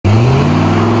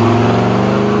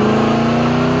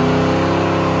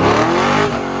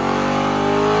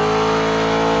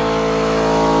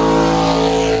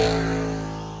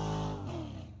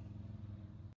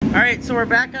we're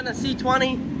back on the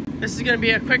C20. This is going to be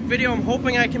a quick video. I'm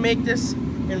hoping I can make this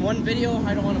in one video.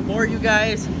 I don't want to bore you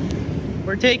guys.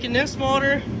 We're taking this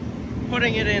motor,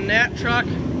 putting it in that truck,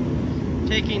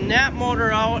 taking that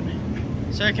motor out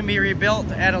so it can be rebuilt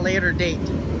at a later date.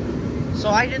 So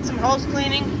I did some house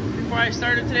cleaning before I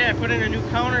started today. I put in a new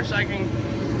counter so I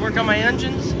can work on my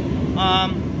engines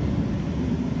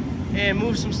and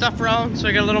move some stuff around so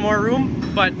I got a little more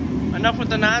room. But enough with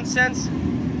the nonsense.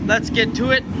 Let's get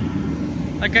to it.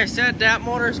 Like I said, that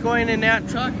motor is going in that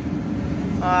truck.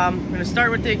 I'm going to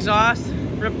start with the exhaust,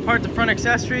 rip apart the front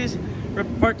accessories,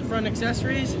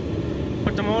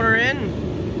 put the motor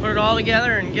in, put it all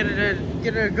together and get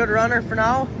it a good runner for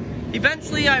now.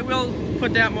 Eventually I will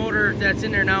put that motor that's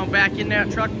in there now back in that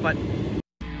truck, but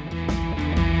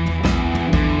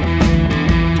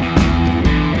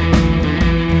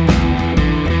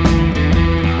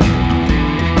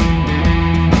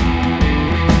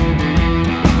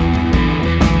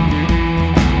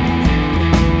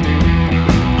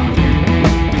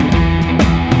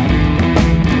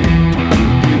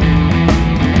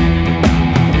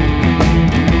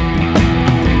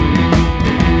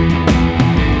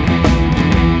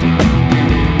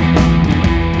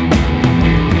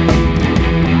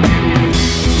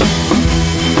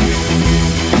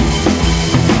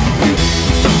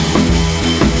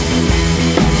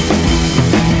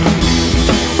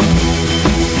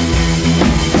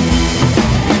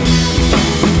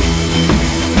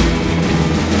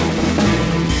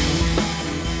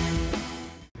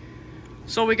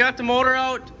so we got the motor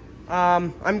out.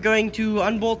 I'm going to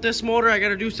unbolt this motor. I got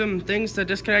to do some things to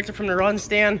disconnect it from the run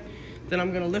stand. Then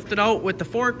I'm going to lift it out with the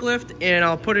forklift and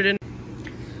I'll put it in.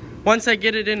 Once I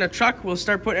get it in a truck, we'll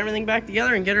start putting everything back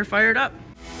together and get her fired up.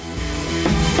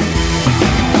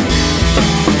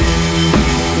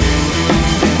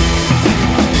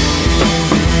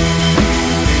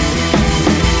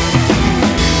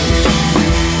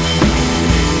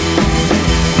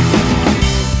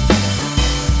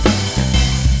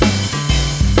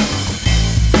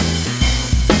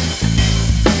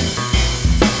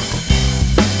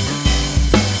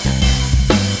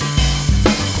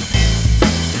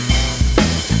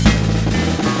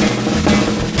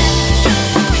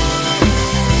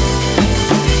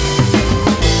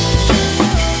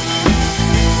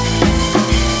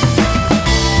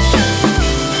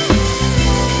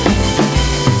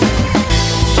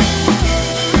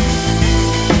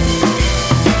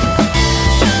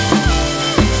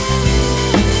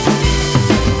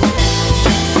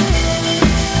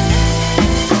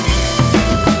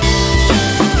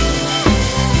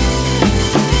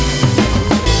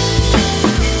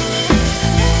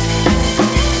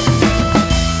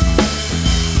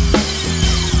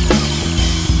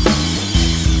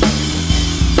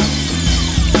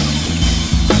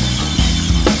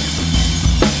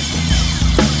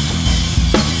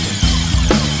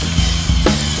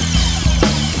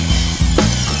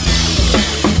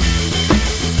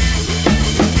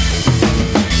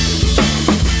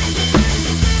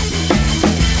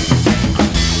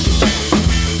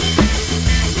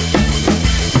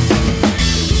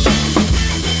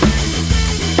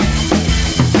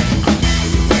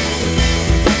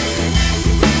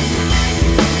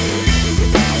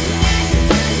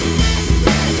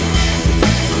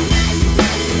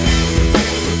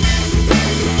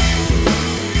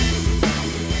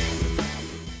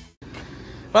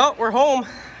 Well, we're home.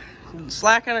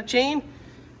 Slack on a chain.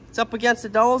 It's up against the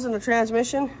dowels in the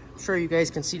transmission. I'm sure you guys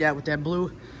can see that with that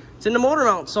blue. It's in the motor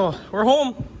mount, so we're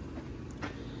home.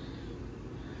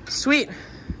 Sweet.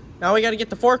 Now we got to get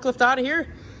the forklift out of here,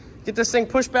 get this thing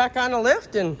pushed back on the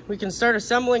lift, and we can start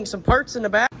assembling some parts in the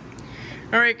back.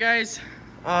 All right, guys.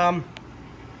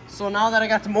 So now that I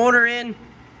got the motor in,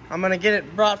 I'm going to get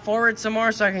it brought forward some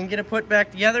more so I can get it put back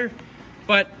together.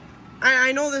 But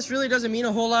I know this really doesn't mean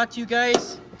a whole lot to you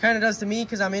guys. It kind of does to me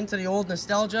because I'm into the old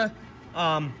nostalgia.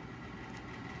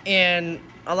 And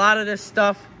a lot of this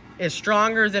stuff is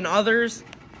stronger than others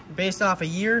based off a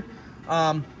year.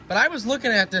 But I was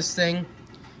looking at this thing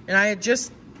and I had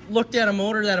just looked at a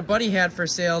motor that a buddy had for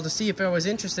sale to see if I was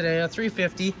interested in a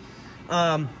 350.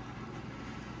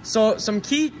 So some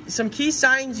key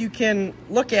signs you can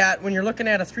look at when you're looking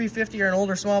at a 350 or an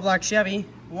older small block Chevy.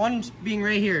 One being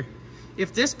right here.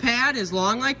 If this pad is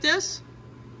long like this,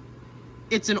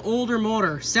 it's an older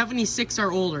motor, 76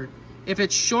 or older. If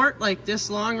it's short like this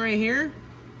long right here,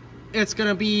 it's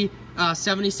gonna be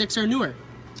 76 or newer.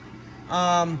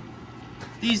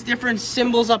 These different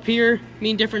symbols up here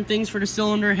mean different things for the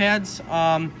cylinder heads.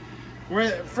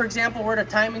 For example, where the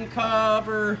timing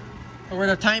cover, or where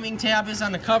the timing tab is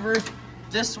on the cover,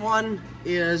 this one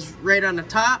is right on the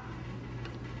top.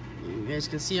 You guys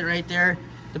can see it right there.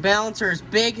 The balancer is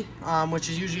big, which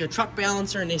is usually a truck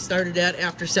balancer, and they started that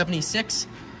after 76.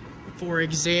 For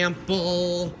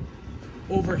example,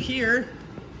 over here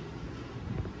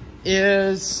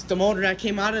is the motor that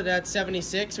came out of that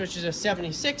 76, which is a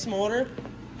 76 motor.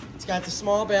 It's got the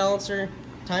small balancer,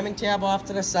 timing tab off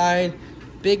to the side,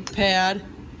 big pad.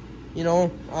 You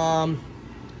know,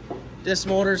 this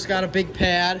motor's got a big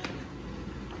pad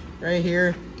right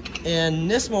here, and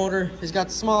this motor has got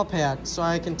the small pad. So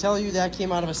I can tell you that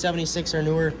came out of a 76 or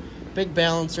newer. Big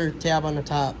balancer, tab on the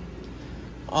top.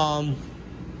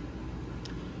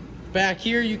 Back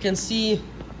here you can see,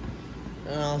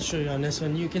 I'll show you on this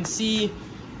one, you can see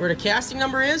where the casting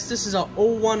number is. This is a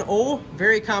 010,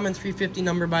 very common 350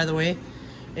 number, by the way.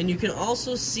 And you can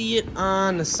also see it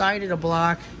on the side of the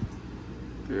block.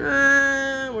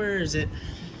 Where is it?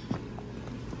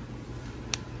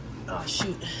 Oh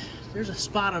shoot, there's a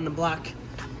spot on the block.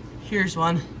 Here's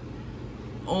one,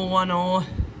 010.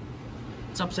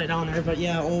 It's upside down there, but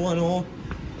yeah, 010.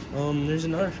 There's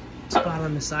another spot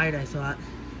on the side, I thought.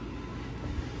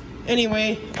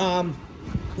 Anyway,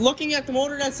 looking at the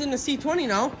motor that's in the C20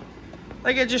 now,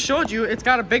 like I just showed you, it's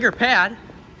got a bigger pad.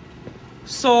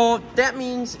 So that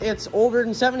means it's older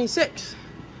than 76.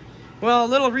 Well, a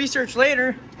little research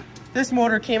later, this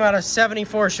motor came out of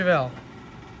 74 Chevelle.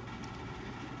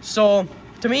 So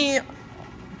to me,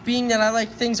 being that I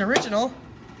like things original,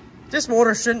 this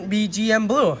motor shouldn't be GM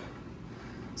blue.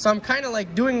 So I'm kind of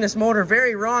like doing this motor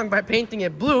very wrong by painting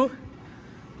it blue.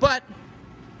 But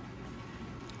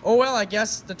oh well, I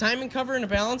guess the timing cover and the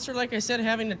balancer, like I said,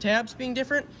 having the tabs being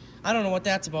different, I don't know what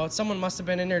that's about. Someone must have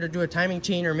been in there to do a timing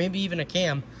chain or maybe even a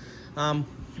cam.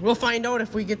 We'll find out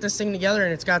if we get this thing together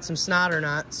and it's got some snot or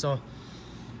not. So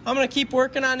I'm going to keep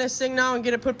working on this thing now and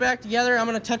get it put back together. I'm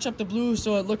going to touch up the blue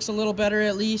so it looks a little better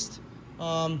at least.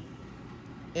 And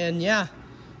yeah,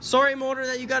 sorry motor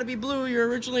that you got to be blue. You're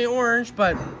originally orange,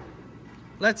 but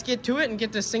let's get to it and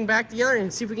get this thing back together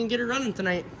and see if we can get it running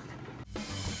tonight.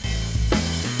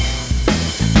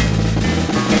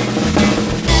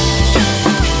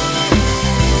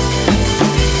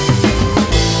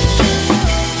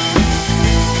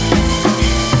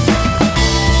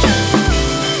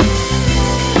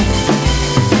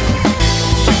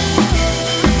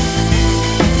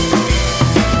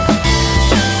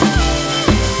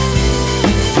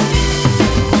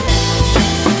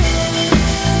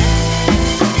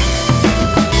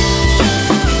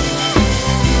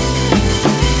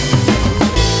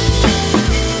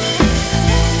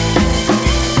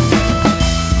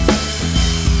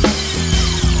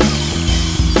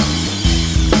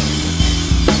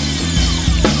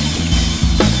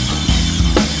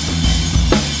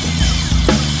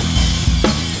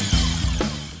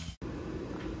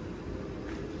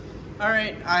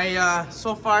 Alright,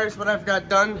 so far is what I've got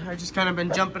done. I've just kind of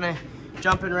been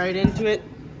jumping right into it.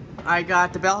 I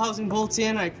got the bell housing bolts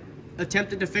in. I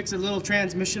attempted to fix a little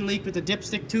transmission leak with the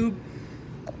dipstick tube.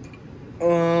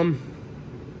 Now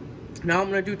I'm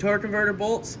going to do torque converter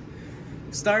bolts,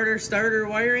 starter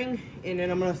wiring, and then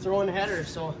I'm going to throw in the header.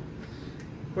 So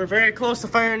we're very close to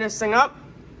firing this thing up.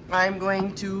 I'm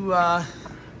going to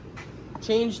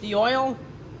change the oil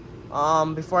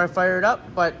before I fire it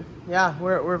up, but yeah,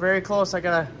 we're very close. I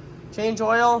gotta change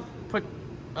oil, put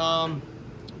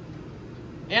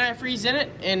antifreeze in it,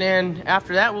 and then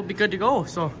after that we'll be good to go.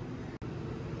 So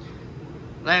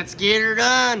let's get her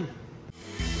done.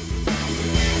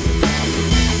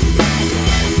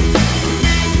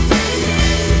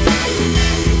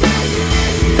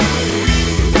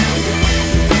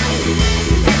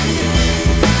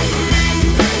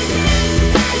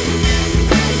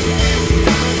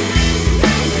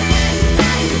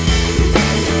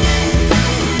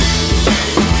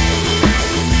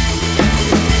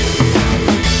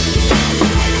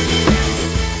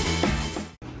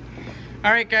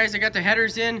 Alright guys, I got the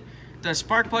headers in, the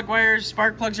spark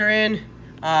plugs are in,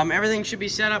 everything should be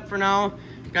set up for now.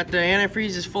 Got the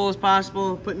antifreeze as full as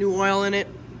possible, put new oil in it.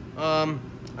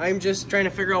 I'm just trying to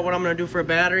figure out what I'm going to do for a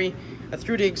battery. I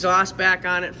threw the exhaust back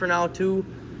on it for now too.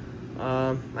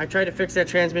 I tried to fix that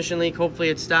transmission leak, hopefully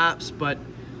it stops, but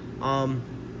I'm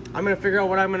going to figure out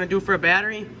what I'm going to do for a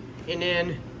battery, and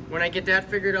then when I get that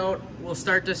figured out, we'll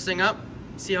start this thing up,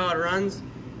 see how it runs.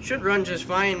 Should run just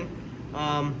fine.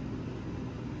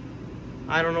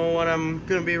 I don't know what I'm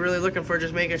going to be really looking for,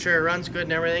 just making sure it runs good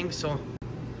and everything. So,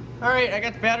 alright, I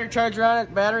got the battery charger on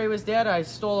it. Battery was dead. I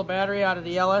stole a battery out of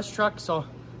the LS truck, so I'm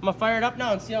going to fire it up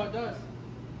now and see how it does.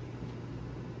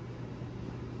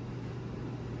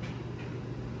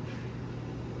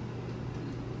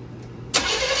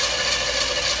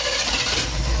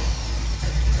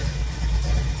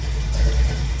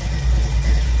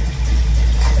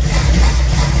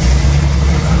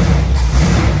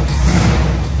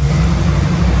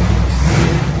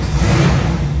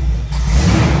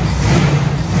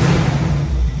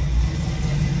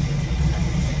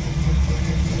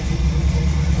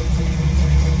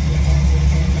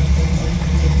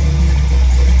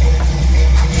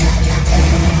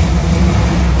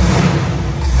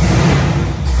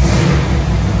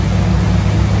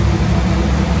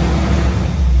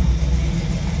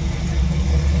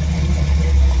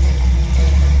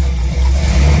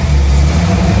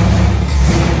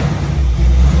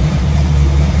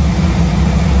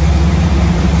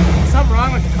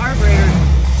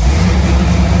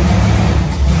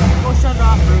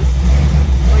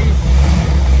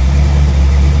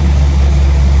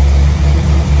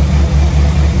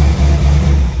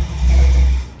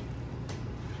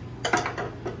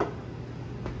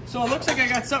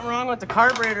 something wrong with the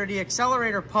carburetor, the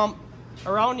accelerator pump.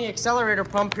 Around the accelerator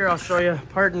pump here, I'll show you,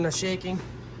 pardon the shaking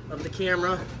of the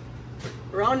camera.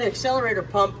 Around the accelerator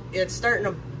pump, it's starting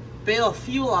to bail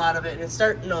fuel out of it and it's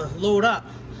starting to load up.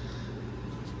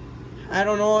 I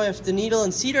don't know if the needle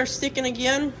and seat are sticking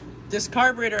again. This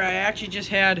carburetor, I actually just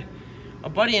had a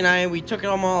buddy and I, we took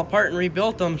them all apart and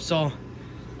rebuilt them, so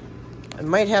I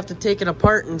might have to take it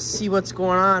apart and see what's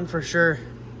going on for sure.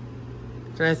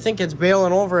 But I think it's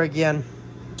bailing over again.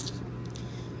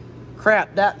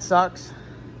 Crap, that sucks.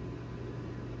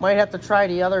 Might have to try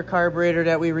the other carburetor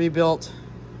that we rebuilt.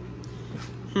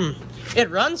 It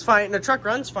runs fine, the truck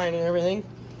runs fine and everything.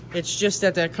 It's just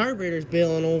that that carburetor's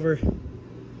bailing over.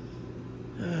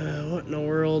 What in the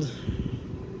world?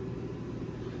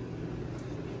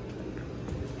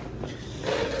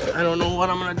 I don't know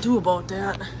what I'm gonna do about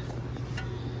that.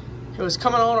 It was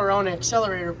coming out around the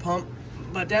accelerator pump,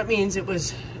 but that means it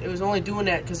was only doing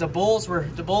that because the bowls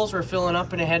were filling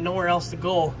up and it had nowhere else to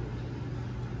go.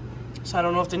 So I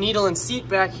don't know if the needle and seat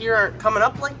back here aren't coming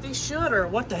up like they should or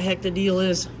what the heck the deal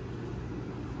is.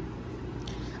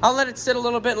 I'll let it sit a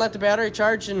little bit and let the battery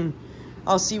charge and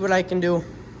I'll see what I can do.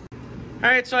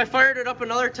 Alright, so I fired it up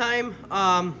another time.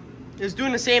 It was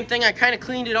doing the same thing. I kind of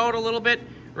cleaned it out a little bit.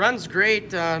 Runs great.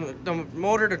 The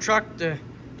motor, the truck, the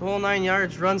whole 9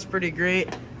 yards runs pretty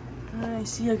great. I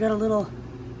see I got a little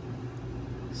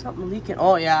something leaking.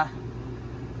 Oh yeah,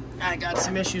 I got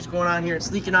some issues going on here.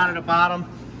 It's leaking out of the bottom.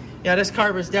 Yeah, this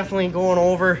carb is definitely going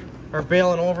over or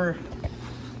bailing over.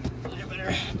 I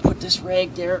better put this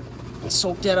rag there and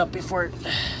soak that up before it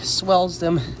swells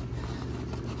them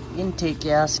intake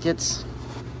gaskets.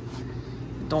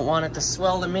 Don't want it to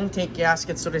swell them intake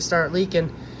gaskets so they start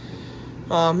leaking.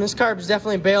 This carb is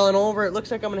definitely bailing over. It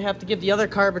looks like I'm gonna have to give the other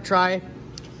carb a try.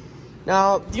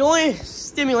 Now, the only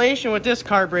stimulation with this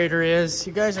carburetor is,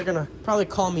 you guys are gonna probably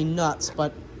call me nuts,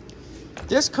 but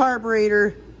this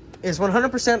carburetor is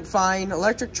 100% fine,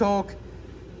 electric choke,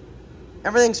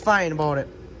 everything's fine about it,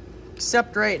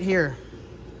 except right here.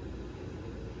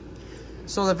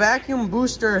 So the vacuum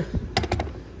booster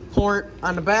port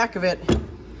on the back of it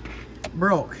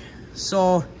broke.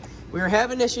 So we were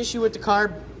having this issue with the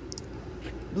carb.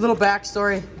 Little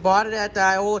backstory, bought it at the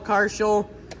Iola car show.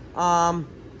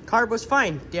 Carb was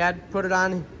fine. Dad put it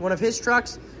on one of his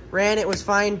trucks, ran it, was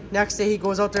fine. Next day he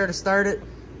goes out there to start it,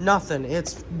 nothing.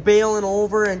 It's bailing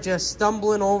over and just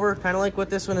stumbling over, kind of like what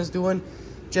this one is doing.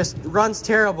 Just runs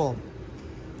terrible.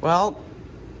 Well,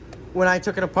 when I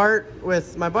took it apart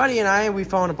with my buddy and I, we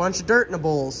found a bunch of dirt in the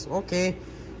bowls. Okay,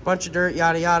 bunch of dirt,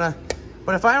 yada yada.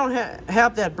 But if I don't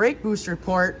have that brake booster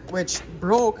port, which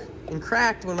broke and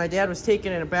cracked when my dad was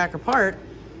taking it back apart,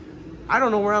 I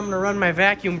don't know where I'm going to run my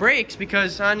vacuum brakes,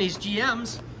 because on these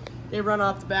GMs, they run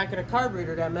off the back of the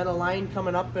carburetor. That metal line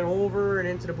coming up and over and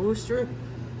into the booster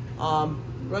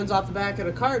runs off the back of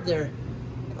the carb there.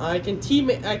 I can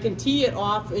tee it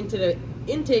off into the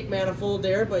intake manifold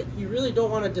there, but you really don't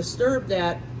want to disturb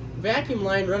that vacuum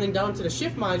line running down to the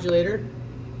shift modulator,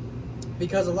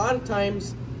 because a lot of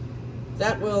times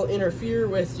that will interfere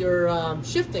with your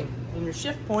shifting and your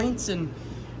shift points, and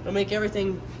it'll make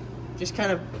everything just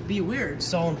kind of be weird.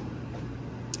 So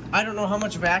I don't know how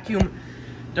much vacuum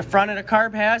the front of the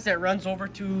carb has that runs over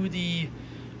to the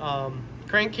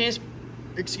crankcase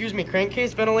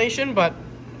ventilation, but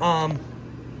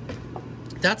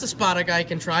that's a spot a guy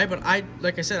can try. But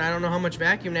like I said, I don't know how much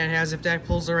vacuum that has, if that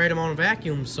pulls the right amount of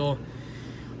vacuum. So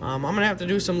I'm gonna have to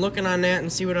do some looking on that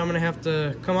and see what I'm gonna have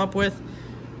to come up with.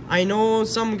 I know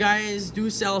some guys do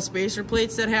sell spacer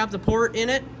plates that have the port in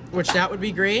it, which that would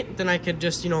be great. Then I could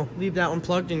just, leave that one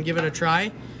plugged and give it a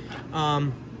try.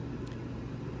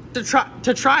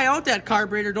 To try out that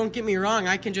carburetor, don't get me wrong,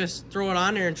 I can just throw it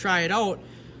on there and try it out.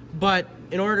 But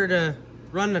in order to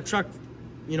run the truck,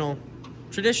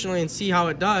 traditionally and see how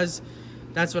it does,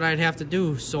 that's what I'd have to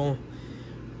do. So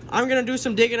I'm gonna do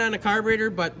some digging on the carburetor,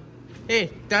 but hey,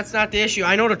 that's not the issue.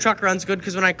 I know the truck runs good,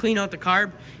 because when I clean out the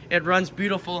carb, it runs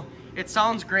beautiful. It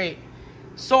sounds great.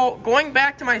 So going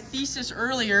back to my thesis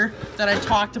earlier that I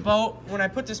talked about when I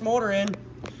put this motor in,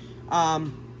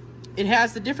 it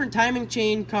has the different timing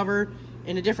chain cover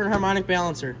and a different harmonic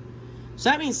balancer. So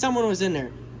that means someone was in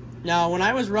there. Now, when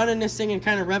I was running this thing and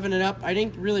kind of revving it up, I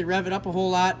didn't really rev it up a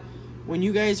whole lot when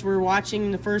you guys were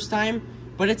watching the first time,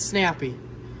 but it's snappy.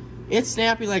 It's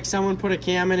snappy like someone put a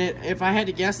cam in it. If I had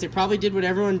to guess, they probably did what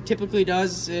everyone typically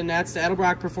does, and that's the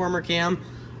Edelbrock Performer cam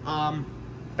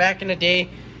back in the day,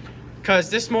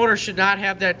 because this motor should not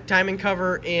have that timing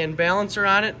cover and balancer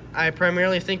on it. I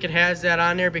primarily think it has that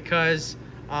on there because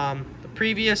the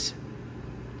previous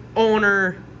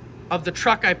owner of the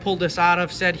truck I pulled this out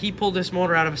of said he pulled this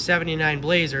motor out of a '79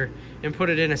 Blazer, and put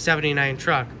it in a 79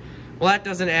 truck. Well, that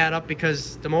doesn't add up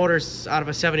because the motor's out of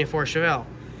a 74 Chevelle.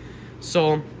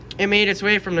 So it made its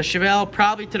way from the Chevelle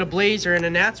probably to the Blazer, and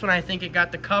then that's when I think it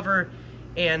got the cover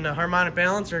and the harmonic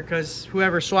balancer, because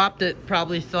whoever swapped it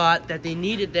probably thought that they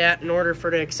needed that in order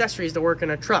for the accessories to work in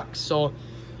a truck. So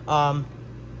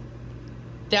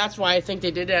that's why I think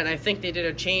they did that, and I think they did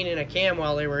a chain and a cam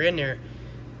while they were in there.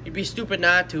 You'd be stupid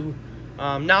not to.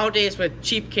 Nowadays with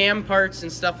cheap cam parts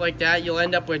and stuff like that, you'll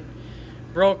end up with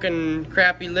broken,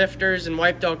 crappy lifters and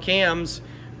wiped out cams.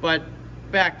 But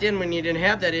back then when you didn't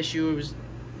have that issue, it was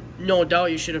no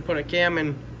doubt you should have put a cam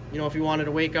in, you know, if you wanted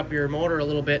to wake up your motor a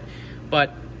little bit.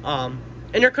 But and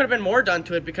there could have been more done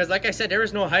to it, because like I said, there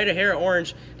was no hide of hair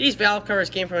orange. These valve covers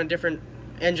came from a different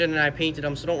engine and I painted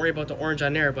them, so don't worry about the orange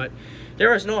on there. But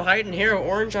there was no hide and hair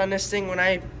orange on this thing when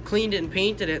I cleaned it and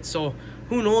painted it, so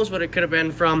who knows what it could have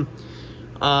been from.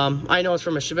 I know it's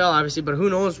from a Chevelle obviously, but who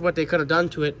knows what they could have done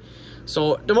to it.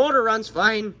 So the motor runs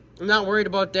fine, I'm not worried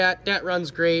about that. That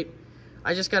runs great.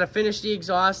 I just got to finish the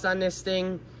exhaust on this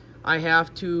thing. I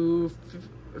have to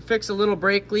fix a little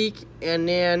brake leak, and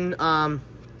then I'll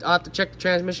have to check the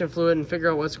transmission fluid and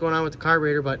figure out what's going on with the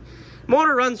carburetor. But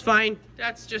motor runs fine.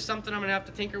 That's just something I'm gonna have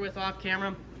to tinker with off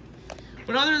camera.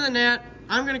 But other than that,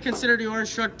 I'm gonna consider the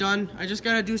orange truck done. I just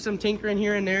gotta do some tinkering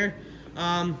here and there.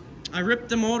 I ripped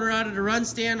the motor out of the run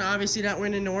stand. Obviously that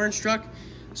went in the orange truck.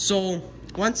 So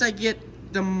once I get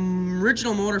the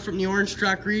original motor from the orange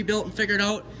truck rebuilt and figured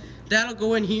out, that'll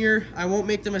go in here. I won't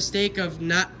make the mistake of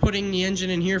not putting the engine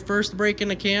in here first, breaking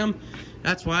the cam.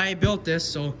 That's why I built this.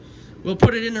 So we'll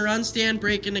put it in the run stand,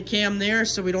 breaking the cam there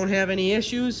so we don't have any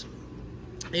issues.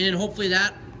 And then hopefully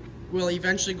that will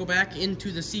eventually go back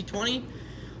into the C20.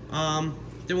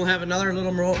 Then we'll have another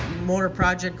little motor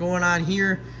project going on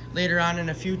here later on in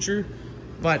the future.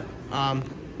 But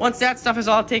once that stuff is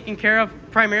all taken care of,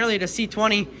 primarily the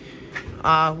C20,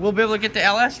 we'll be able to get the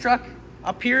LS truck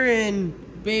up here in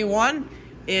Bay 1,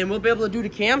 and we'll be able to do the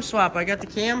cam swap. I got the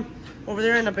cam over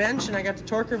there in the bench, and I got the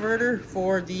torque converter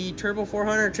for the Turbo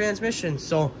 400 transmission.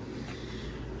 So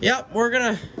yeah, we're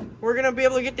gonna be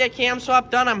able to get that cam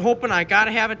swap done. I'm hoping. I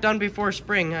gotta have it done before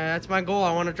spring. That's my goal.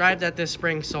 I want to drive that this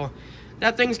spring. So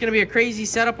that thing's gonna be a crazy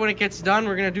setup when it gets done.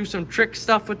 We're gonna do some trick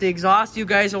stuff with the exhaust you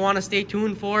guys will want to stay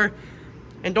tuned for.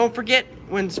 And don't forget,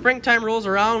 when springtime rolls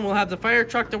around, we'll have the fire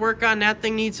truck to work on. That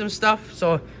thing needs some stuff,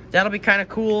 so that'll be kind of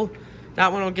cool.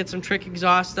 That one will get some trick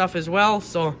exhaust stuff as well.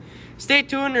 So stay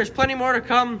tuned. There's plenty more to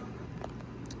come.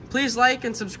 Please like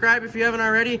and subscribe if you haven't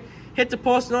already. Hit the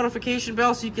post notification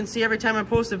bell so you can see every time I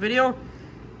post a video.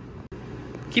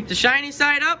 Keep the shiny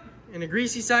side up and the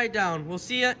greasy side down. We'll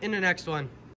see you in the next one.